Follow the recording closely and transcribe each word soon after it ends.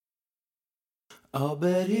I'll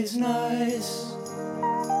bet he's nice.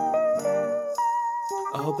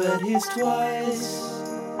 I'll bet he's twice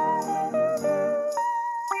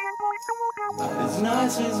as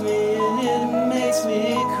nice as me, and it makes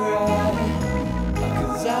me cry,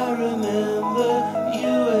 'cause I remember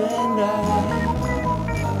you and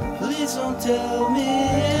I. Please don't tell me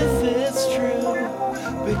if it's true,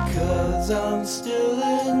 because I'm still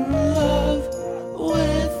in love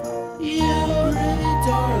with you, pretty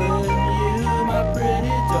darling. You, my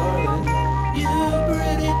pretty darling. You,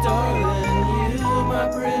 pretty darling. You, my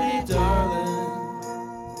pretty darling.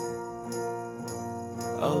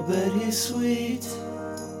 I'll bet he's sweet.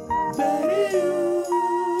 Betty you.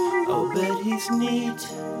 I'll bet he's neat.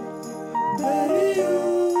 Betty you.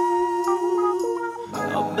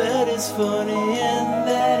 I'll bet it's funny and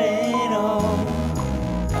that ain't all.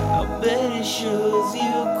 I'll bet he shows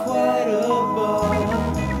you quite a ball.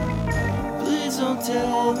 Please don't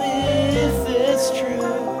tell me if it's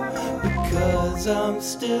true, because I'm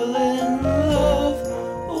still in love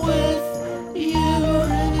with you,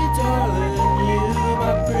 pretty darling. You,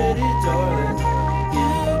 my pretty darling.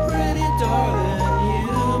 You, pretty darling.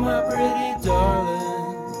 You, my pretty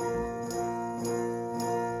darling.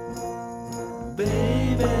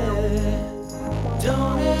 Baby,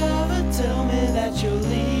 don't ever tell me that you're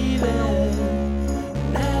leaving,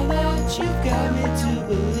 now that you've got me to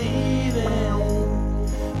believe in.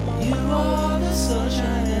 You are the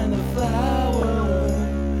sunshine and the flower.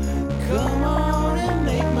 Come on and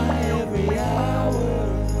make my every hour.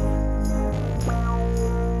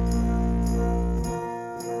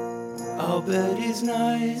 I'll bet he's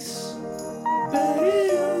nice.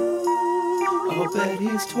 Betty you. I'll bet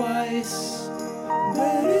he's twice.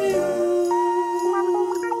 Betty you.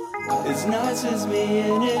 As nice as me,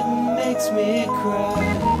 and it makes me cry,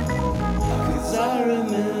 'cause I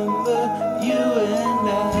remember you and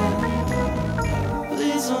I.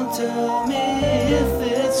 Please don't tell me if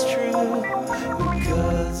it's true,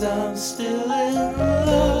 because I'm still in love.